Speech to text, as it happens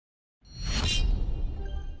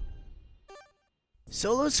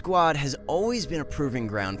Solo Squad has always been a proving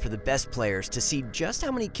ground for the best players to see just how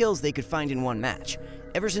many kills they could find in one match.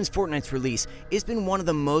 Ever since Fortnite's release, it's been one of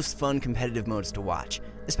the most fun competitive modes to watch,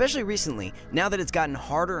 especially recently, now that it's gotten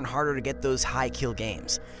harder and harder to get those high kill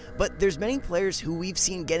games. But there's many players who we've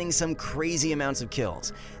seen getting some crazy amounts of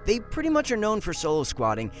kills. They pretty much are known for solo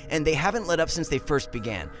squadding, and they haven't let up since they first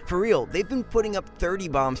began. For real, they've been putting up 30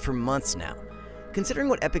 bombs for months now. Considering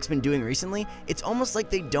what Epic's been doing recently, it's almost like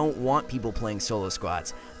they don't want people playing solo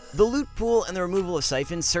squads. The loot pool and the removal of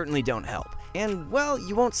siphons certainly don't help, and well,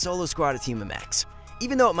 you won't solo squad a team of mechs.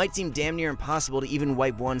 Even though it might seem damn near impossible to even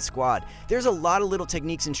wipe one squad, there's a lot of little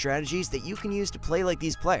techniques and strategies that you can use to play like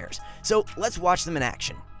these players, so let's watch them in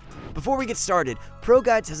action. Before we get started,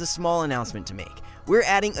 ProGuides has a small announcement to make. We're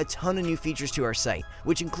adding a ton of new features to our site,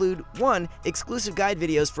 which include 1. Exclusive guide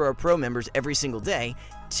videos for our pro members every single day,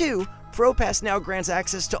 2. Pro Pass now grants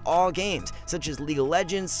access to all games, such as League of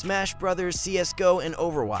Legends, Smash Brothers, CSGO, and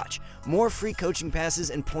Overwatch. More free coaching passes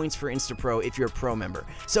and points for InstaPro if you're a pro member.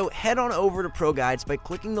 So head on over to ProGuides by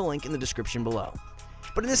clicking the link in the description below.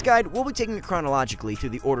 But in this guide, we'll be taking it chronologically through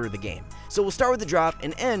the order of the game. So we'll start with the drop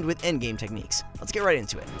and end with endgame techniques. Let's get right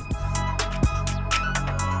into it.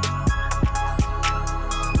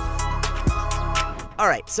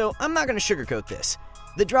 Alright, so I'm not going to sugarcoat this.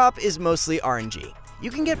 The drop is mostly RNG. You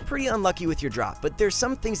can get pretty unlucky with your drop, but there's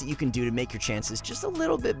some things that you can do to make your chances just a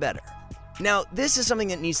little bit better. Now, this is something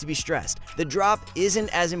that needs to be stressed. The drop isn't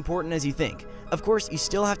as important as you think. Of course, you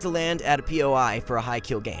still have to land at a POI for a high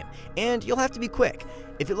kill game, and you'll have to be quick.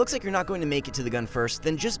 If it looks like you're not going to make it to the gun first,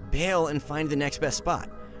 then just bail and find the next best spot.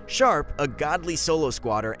 Sharp, a godly solo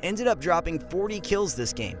squatter, ended up dropping 40 kills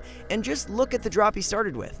this game, and just look at the drop he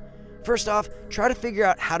started with. First off, try to figure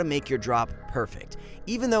out how to make your drop perfect.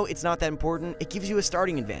 Even though it's not that important, it gives you a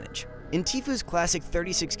starting advantage. In Tifu's classic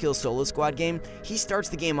 36 kill solo squad game, he starts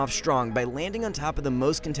the game off strong by landing on top of the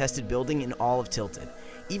most contested building in all of Tilted.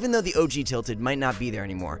 Even though the OG Tilted might not be there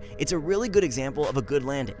anymore, it's a really good example of a good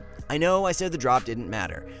landing. I know I said the drop didn't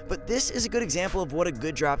matter, but this is a good example of what a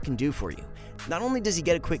good drop can do for you. Not only does he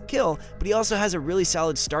get a quick kill, but he also has a really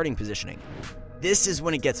solid starting positioning. This is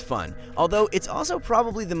when it gets fun, although it's also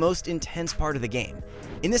probably the most intense part of the game.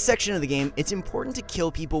 In this section of the game, it's important to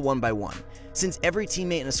kill people one by one. Since every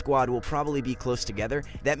teammate in a squad will probably be close together,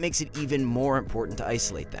 that makes it even more important to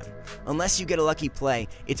isolate them. Unless you get a lucky play,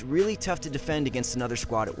 it's really tough to defend against another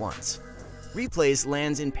squad at once. Replays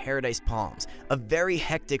lands in Paradise Palms, a very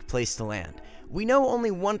hectic place to land. We know only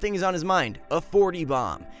one thing is on his mind, a 40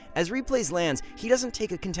 bomb. As Replays lands, he doesn't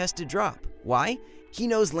take a contested drop. Why? He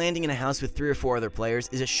knows landing in a house with 3 or 4 other players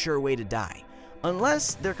is a sure way to die.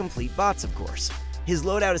 Unless they're complete bots, of course. His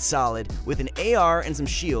loadout is solid, with an AR and some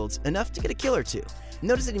shields, enough to get a kill or two.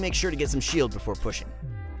 Notice that he makes sure to get some shield before pushing.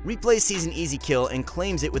 Replay sees an easy kill and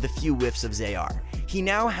claims it with a few whiffs of AR. He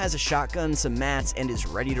now has a shotgun, some mats, and is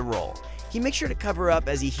ready to roll. He makes sure to cover up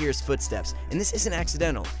as he hears footsteps, and this isn't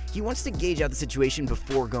accidental. He wants to gauge out the situation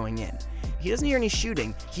before going in. He doesn't hear any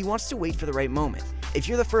shooting, he wants to wait for the right moment. If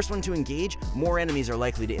you're the first one to engage, more enemies are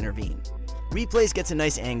likely to intervene. Replays gets a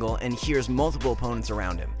nice angle and hears multiple opponents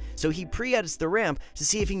around him, so he pre-edits the ramp to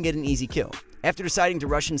see if he can get an easy kill. After deciding to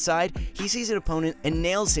rush inside, he sees an opponent and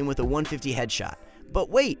nails him with a 150 headshot. But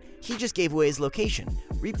wait, he just gave away his location.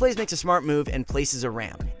 Replays makes a smart move and places a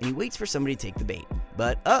ramp, and he waits for somebody to take the bait.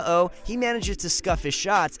 But uh-oh, he manages to scuff his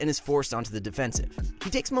shots and is forced onto the defensive. He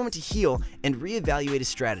takes a moment to heal and reevaluate his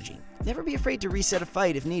strategy. Never be afraid to reset a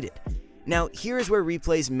fight if needed. Now, here is where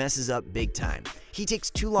Replays messes up big time. He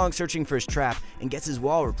takes too long searching for his trap and gets his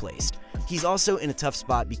wall replaced. He's also in a tough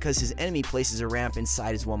spot because his enemy places a ramp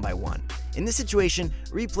inside his 1x1. In this situation,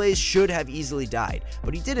 Replays should have easily died,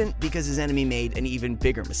 but he didn't because his enemy made an even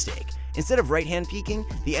bigger mistake. Instead of right-hand peeking,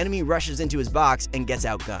 the enemy rushes into his box and gets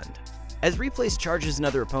outgunned. As Replays charges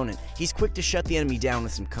another opponent, he's quick to shut the enemy down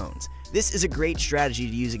with some cones. This is a great strategy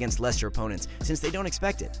to use against lesser opponents since they don't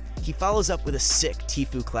expect it. He follows up with a sick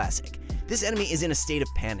Tifu classic. This enemy is in a state of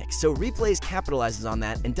panic, so Replays capitalizes on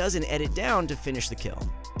that and does an edit down to finish the kill.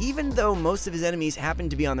 Even though most of his enemies happen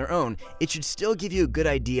to be on their own, it should still give you a good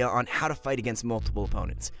idea on how to fight against multiple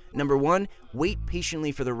opponents. Number 1, wait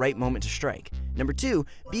patiently for the right moment to strike. Number 2,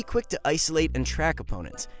 be quick to isolate and track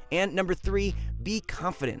opponents. And number 3, be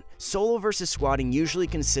confident. Solo versus squatting usually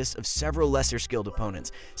consists of several lesser skilled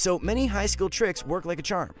opponents, so many high skilled tricks work like a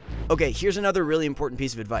charm. Okay, here's another really important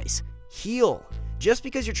piece of advice. Heal. Just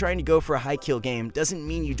because you're trying to go for a high kill game doesn't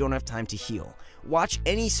mean you don't have time to heal. Watch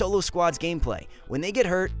any solo squad's gameplay. When they get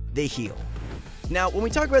hurt, they heal. Now, when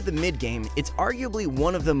we talk about the mid game, it's arguably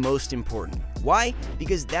one of the most important. Why?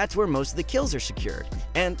 Because that's where most of the kills are secured.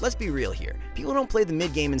 And let's be real here, people don't play the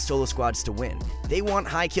mid game in solo squads to win. They want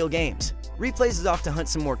high kill games. Replays is off to hunt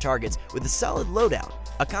some more targets with a solid loadout,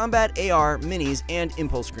 a combat AR, minis, and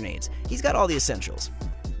impulse grenades. He's got all the essentials.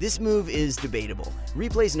 This move is debatable.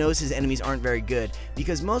 Replays knows his enemies aren't very good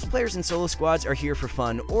because most players in solo squads are here for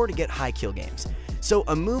fun or to get high kill games. So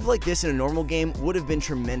a move like this in a normal game would have been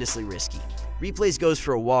tremendously risky. Replays goes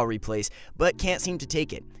for a wall replace, but can't seem to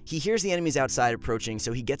take it. He hears the enemies outside approaching,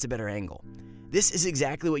 so he gets a better angle. This is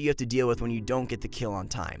exactly what you have to deal with when you don't get the kill on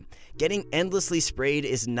time. Getting endlessly sprayed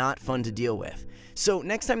is not fun to deal with. So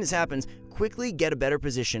next time this happens, quickly get a better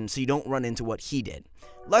position so you don't run into what he did.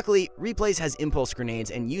 Luckily, Replays has impulse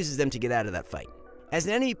grenades and uses them to get out of that fight. As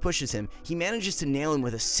an enemy pushes him, he manages to nail him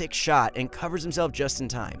with a sick shot and covers himself just in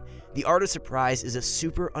time. The art of surprise is a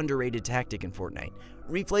super underrated tactic in Fortnite.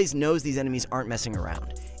 Replays knows these enemies aren't messing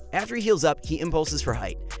around. After he heals up, he impulses for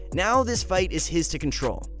height. Now this fight is his to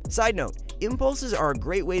control. Side note, impulses are a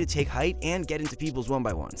great way to take height and get into people's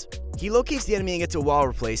 1x1s. He locates the enemy and gets a wall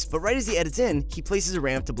replace, but right as he edits in, he places a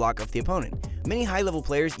ramp to block off the opponent. Many high-level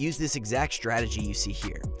players use this exact strategy you see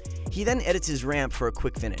here. He then edits his ramp for a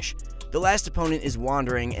quick finish. The last opponent is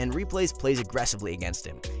wandering, and Replays plays aggressively against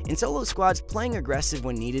him. In solo squads, playing aggressive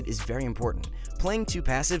when needed is very important. Playing too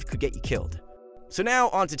passive could get you killed. So now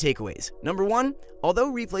on to takeaways. Number 1,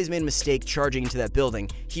 although Replays made a mistake charging into that building,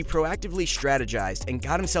 he proactively strategized and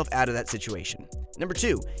got himself out of that situation. Number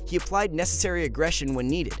 2, he applied necessary aggression when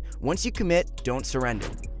needed. Once you commit, don't surrender.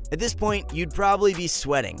 At this point, you'd probably be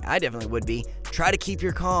sweating. I definitely would be. Try to keep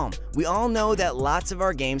your calm. We all know that lots of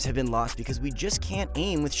our games have been lost because we just can't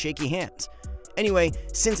aim with shaky hands. Anyway,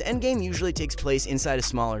 since endgame usually takes place inside a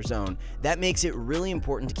smaller zone, that makes it really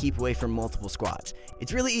important to keep away from multiple squads.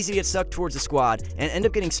 It's really easy to get stuck towards a squad and end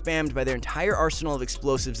up getting spammed by their entire arsenal of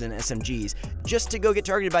explosives and SMGs just to go get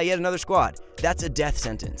targeted by yet another squad. That's a death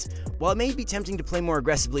sentence. While it may be tempting to play more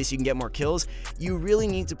aggressively so you can get more kills, you really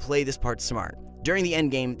need to play this part smart. During the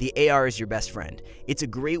endgame, the AR is your best friend. It's a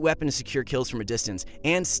great weapon to secure kills from a distance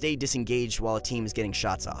and stay disengaged while a team is getting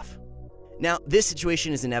shots off. Now, this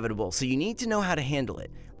situation is inevitable, so you need to know how to handle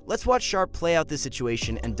it. Let's watch Sharp play out this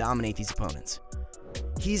situation and dominate these opponents.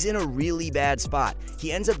 He's in a really bad spot.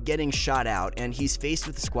 He ends up getting shot out, and he's faced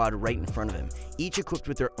with the squad right in front of him, each equipped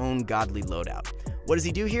with their own godly loadout. What does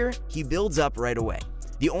he do here? He builds up right away.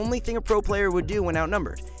 The only thing a pro player would do when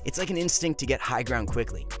outnumbered. It's like an instinct to get high ground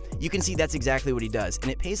quickly. You can see that's exactly what he does, and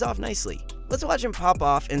it pays off nicely. Let's watch him pop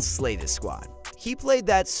off and slay this squad. He played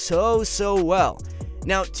that so well.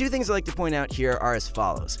 Now, 2 things I like to point out here are as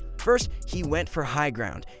follows. First, he went for high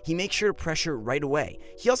ground. He makes sure to pressure right away.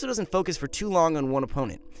 He also doesn't focus for too long on one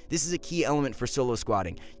opponent. This is a key element for solo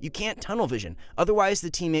squadding. You can't tunnel vision, otherwise the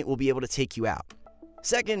teammate will be able to take you out.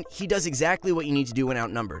 Second, he does exactly what you need to do when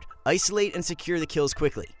outnumbered. Isolate and secure the kills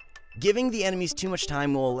quickly. Giving the enemies too much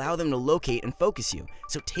time will allow them to locate and focus you,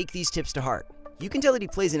 so take these tips to heart. You can tell that he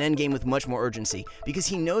plays an endgame with much more urgency, because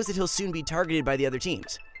he knows that he'll soon be targeted by the other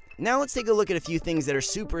teams. Now let's take a look at a few things that are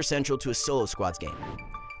super essential to a solo squads game.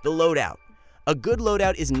 The loadout. A good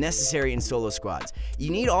loadout is necessary in solo squads.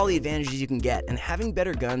 You need all the advantages you can get, and having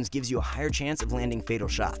better guns gives you a higher chance of landing fatal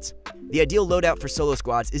shots. The ideal loadout for solo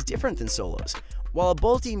squads is different than solos. While a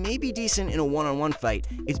bolty may be decent in a one-on-one fight,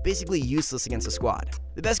 it's basically useless against a squad.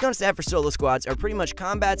 The best guns to have for solo squads are pretty much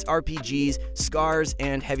combats, RPGs, scars,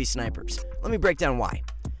 and heavy snipers. Let me break down why.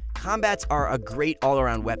 Combats are a great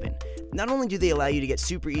all-around weapon. Not only do they allow you to get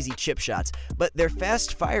super easy chip shots, but their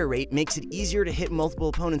fast fire rate makes it easier to hit multiple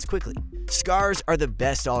opponents quickly. Scars are the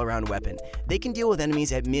best all-around weapon. They can deal with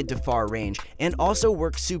enemies at mid to far range, and also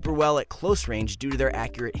work super well at close range due to their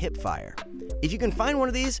accurate hip fire. If you can find one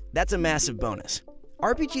of these, that's a massive bonus.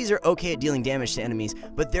 RPGs are okay at dealing damage to enemies,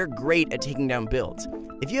 but they're great at taking down builds.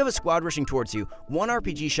 If you have a squad rushing towards you, one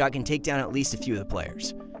RPG shot can take down at least a few of the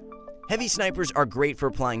players. Heavy snipers are great for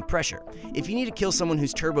applying pressure. If you need to kill someone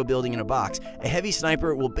who's turbo building in a box, a heavy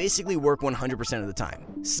sniper will basically work 100% of the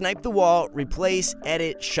time. Snipe the wall, replace,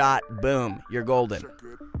 edit, shot, boom, you're golden.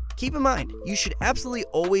 Keep in mind, you should absolutely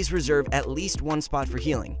always reserve at least 1 spot for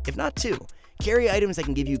healing, if not 2. Carry items that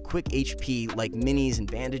can give you quick HP like minis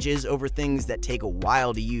and bandages over things that take a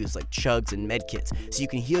while to use like chugs and medkits so you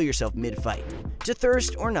can heal yourself mid-fight. To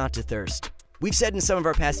thirst or not to thirst. We've said in some of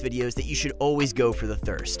our past videos that you should always go for the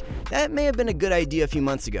thirst. That may have been a good idea a few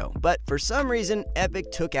months ago, but for some reason,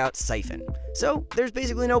 Epic took out Siphon. So there's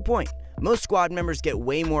basically no point. Most squad members get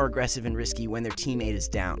way more aggressive and risky when their teammate is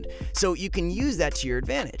downed, so you can use that to your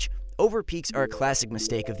advantage. Overpeaks are a classic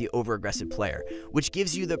mistake of the over-aggressive player, which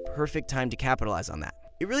gives you the perfect time to capitalize on that.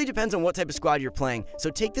 It really depends on what type of squad you're playing,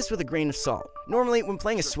 so take this with a grain of salt. Normally, when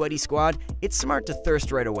playing a sweaty squad, it's smart to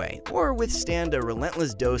thirst right away, or withstand a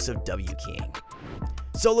relentless dose of W keying.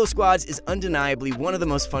 Solo squads is undeniably one of the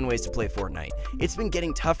most fun ways to play Fortnite. It's been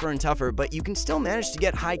getting tougher and tougher, but you can still manage to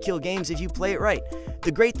get high kill games if you play it right.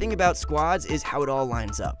 The great thing about squads is how it all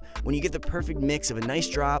lines up. When you get the perfect mix of a nice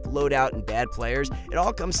drop, loadout, and bad players, it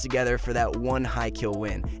all comes together for that one high kill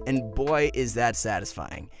win, and boy is that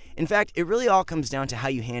satisfying. In fact, it really all comes down to how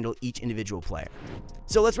you handle each individual player.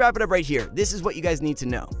 So let's wrap it up right here. This is what you guys need to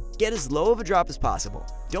know. Get as low of a drop as possible.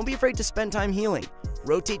 Don't be afraid to spend time healing.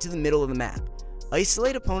 Rotate to the middle of the map.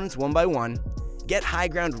 Isolate opponents one by one. Get high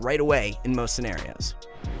ground right away in most scenarios.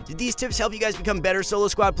 Did these tips help you guys become better solo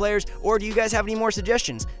squad players, or do you guys have any more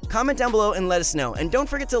suggestions? Comment down below and let us know. And don't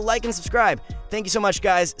forget to like and subscribe. Thank you so much,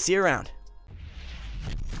 guys. See you around.